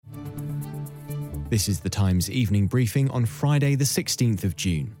This is the Times evening briefing on Friday the 16th of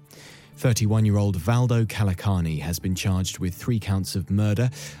June. 31-year-old Valdo Kalakani has been charged with 3 counts of murder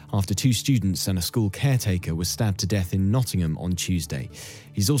after 2 students and a school caretaker were stabbed to death in Nottingham on Tuesday.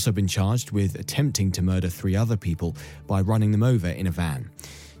 He's also been charged with attempting to murder 3 other people by running them over in a van.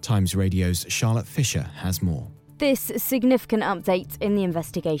 Times Radio's Charlotte Fisher has more. This significant update in the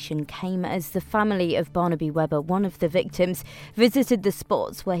investigation came as the family of Barnaby Webber, one of the victims, visited the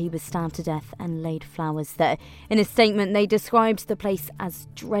spot where he was stabbed to death and laid flowers there. In a statement, they described the place as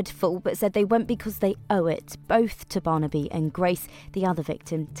dreadful, but said they went because they owe it, both to Barnaby and Grace, the other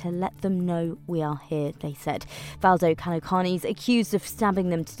victim, to let them know we are here, they said. Valdo Kalakani is accused of stabbing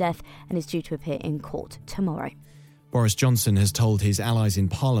them to death and is due to appear in court tomorrow. Boris Johnson has told his allies in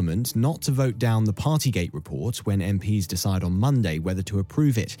Parliament not to vote down the Partygate report when MPs decide on Monday whether to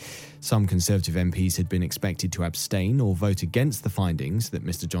approve it. Some Conservative MPs had been expected to abstain or vote against the findings that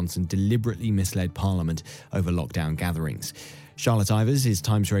Mr Johnson deliberately misled Parliament over lockdown gatherings. Charlotte Ivers is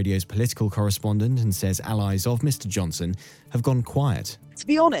Times Radio's political correspondent and says allies of Mr Johnson have gone quiet. To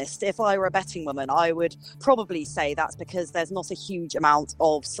be honest, if I were a betting woman, I would probably say that's because there's not a huge amount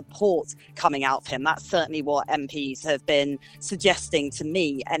of support coming out for him. That's certainly what MPs have been suggesting to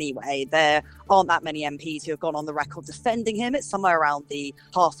me anyway. There aren't that many MPs who have gone on the record defending him. It's somewhere around the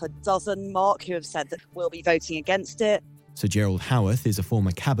half a dozen mark who have said that we'll be voting against it. Sir Gerald Howarth is a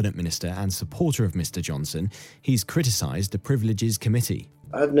former cabinet minister and supporter of Mr Johnson. He's criticised the Privileges Committee.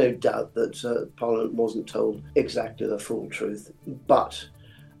 I have no doubt that Parliament wasn't told exactly the full truth, but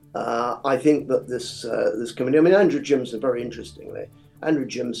I think that this committee, Andrew Jimson, very interestingly, Andrew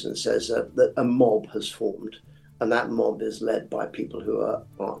Jimson says that a mob has formed, and that mob is led by people who are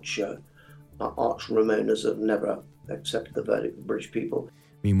arch Ramonas, have never accepted the verdict of the British people.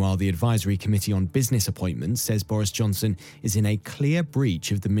 Meanwhile, the Advisory Committee on Business Appointments says Boris Johnson is in a clear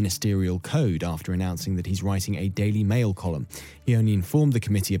breach of the ministerial code after announcing that he's writing a Daily Mail column. He only informed the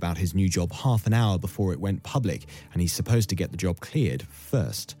committee about his new job half an hour before it went public, and he's supposed to get the job cleared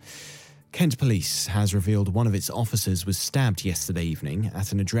first. Kent Police has revealed one of its officers was stabbed yesterday evening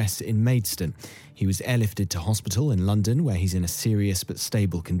at an address in Maidstone. He was airlifted to hospital in London, where he's in a serious but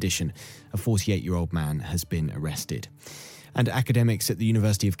stable condition. A 48-year-old man has been arrested. And academics at the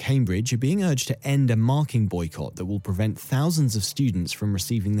University of Cambridge are being urged to end a marking boycott that will prevent thousands of students from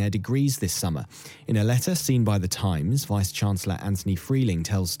receiving their degrees this summer. In a letter seen by The Times, Vice-Chancellor Anthony Freeling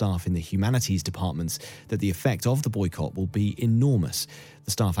tells staff in the humanities departments that the effect of the boycott will be enormous.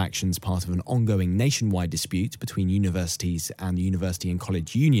 The staff action's part of an ongoing nationwide dispute between universities and the University and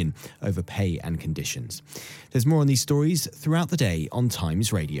College Union over pay and conditions. There's more on these stories throughout the day on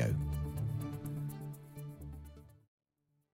Times Radio.